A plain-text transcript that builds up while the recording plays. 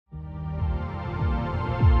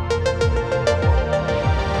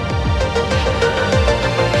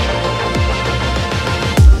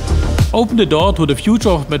Open the door to the future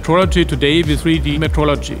of metrology today with 3D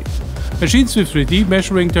metrology. Machines with 3D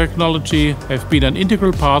measuring technology have been an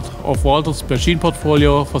integral part of Walter's machine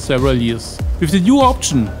portfolio for several years. With the new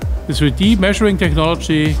option, the 3D measuring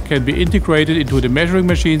technology can be integrated into the measuring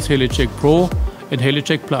machines HELICHECK Pro and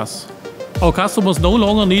HELICHECK Plus. Our customers no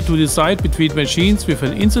longer need to decide between machines with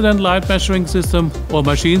an incident light measuring system or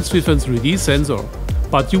machines with a 3D sensor,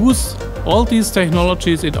 but use all these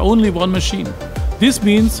technologies in only one machine. This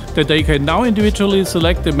means that they can now individually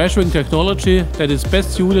select the measuring technology that is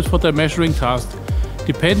best suited for their measuring task,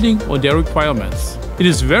 depending on their requirements. It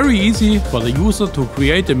is very easy for the user to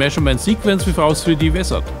create a measurement sequence with our 3D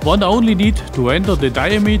wizard. One only needs to enter the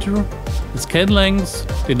diameter, the scan length,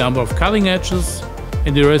 the number of cutting edges,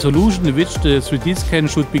 and the resolution in which the 3D scan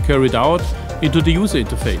should be carried out into the user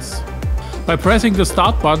interface. By pressing the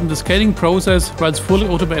Start button, the scanning process runs fully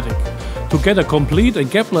automatic. To get a complete and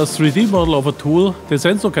gapless 3D model of a tool, the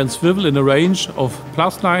sensor can swivel in a range of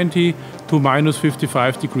 +90 to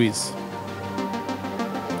 -55 degrees.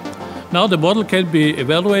 Now the model can be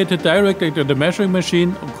evaluated directly at the measuring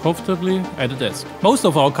machine comfortably at the desk. Most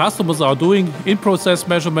of our customers are doing in-process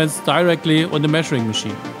measurements directly on the measuring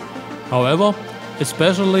machine. However,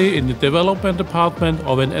 especially in the development department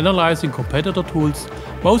or when analyzing competitor tools,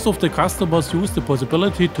 most of the customers use the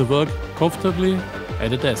possibility to work comfortably at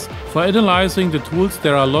the desk. For analyzing the tools,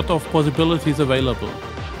 there are a lot of possibilities available.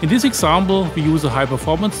 In this example, we use a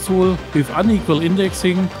high-performance tool with unequal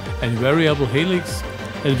indexing and variable helix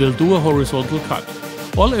and will do a horizontal cut.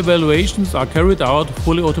 All evaluations are carried out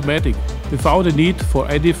fully automatic, without a need for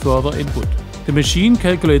any further input. The machine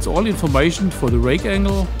calculates all information for the rake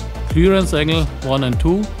angle, clearance angle 1 and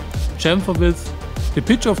 2, chamfer width, the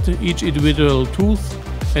pitch of each individual tooth,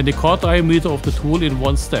 and the core diameter of the tool in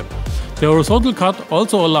one step. The horizontal cut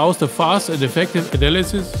also allows the fast and effective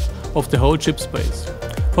analysis of the whole chip space.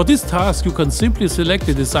 For this task, you can simply select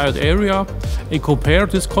the desired area and compare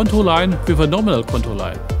this contour line with a nominal contour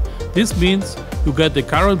line. This means you get the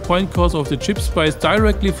current point course of the chip space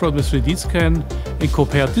directly from the 3D scan and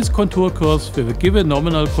compare this contour course with a given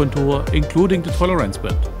nominal contour, including the tolerance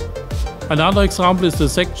band. Another example is the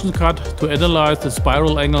section cut to analyze the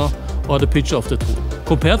spiral angle or the pitch of the tool.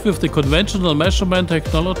 Compared with the conventional measurement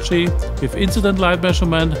technology with incident light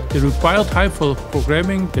measurement, the required time for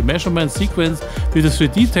programming the measurement sequence with the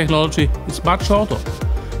 3D technology is much shorter.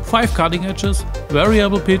 5 cutting edges,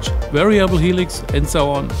 variable pitch, variable helix, and so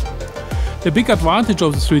on. The big advantage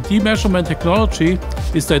of the 3D measurement technology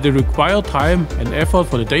is that the required time and effort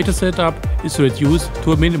for the data setup is reduced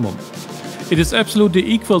to a minimum. It is absolutely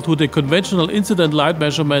equal to the conventional incident light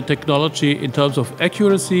measurement technology in terms of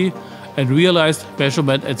accuracy and realized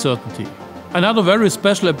measurement and certainty. Another very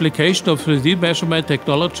special application of 3D measurement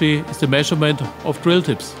technology is the measurement of drill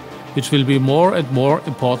tips, which will be more and more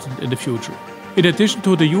important in the future. In addition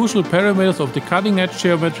to the usual parameters of the cutting-edge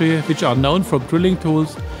geometry, which are known from drilling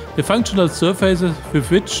tools, the functional surfaces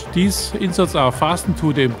with which these inserts are fastened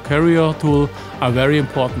to the carrier tool are very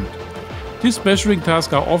important. These measuring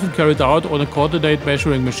tasks are often carried out on a coordinate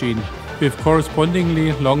measuring machine, with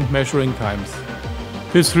correspondingly long measuring times.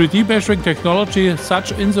 With 3D measuring technology,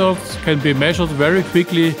 such inserts can be measured very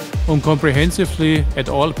quickly and comprehensively, and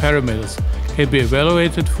all parameters can be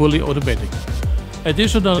evaluated fully automatic.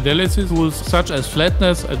 Additional analysis tools such as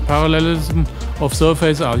flatness and parallelism of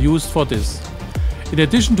surface are used for this. In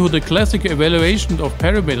addition to the classic evaluation of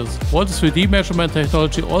parameters, Walter's 3D measurement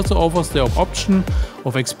technology also offers the option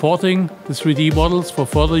of exporting the 3D models for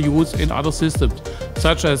further use in other systems,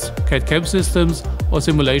 such as CAD/CAM systems or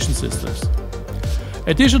simulation systems.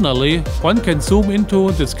 Additionally, one can zoom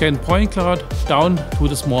into the scanned point cloud down to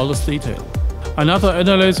the smallest detail. Another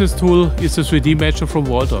analysis tool is the 3D Matcher from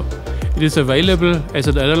Walter. It is available as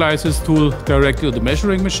an analysis tool directly on the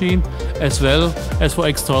measuring machine, as well as for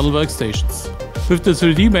external workstations. With the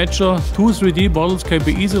 3D Matcher, 2 3D models can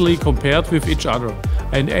be easily compared with each other,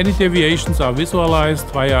 and any deviations are visualized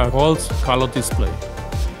via Roll's color display.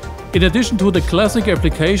 In addition to the classic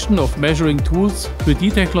application of measuring tools, 3D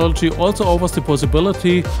technology also offers the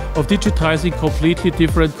possibility of digitizing completely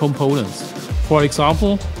different components. For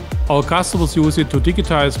example, our customers use it to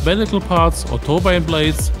digitize medical parts or turbine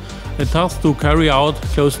blades and thus to carry out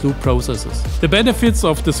closed-loop processes. The benefits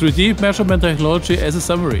of the 3D measurement technology as a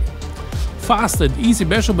summary. Fast and easy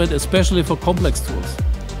measurement, especially for complex tools.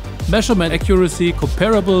 Measurement accuracy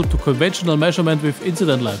comparable to conventional measurement with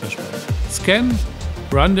incident light measurement. Scan,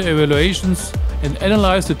 run the evaluations, and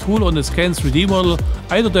analyze the tool on the scanned 3D model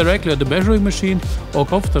either directly at the measuring machine or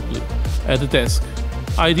comfortably at the desk.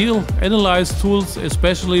 Ideal analyze tools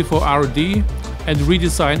especially for R&D and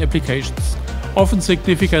redesign applications. often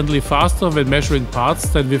significantly faster when measuring parts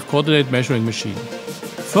than with coordinate measuring machine.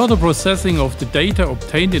 Further processing of the data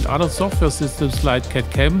obtained in other software systems like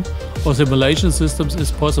CAD/CAM or simulation systems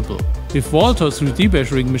is possible. With Walter 3D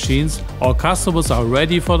measuring machines, our customers are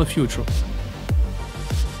ready for the future.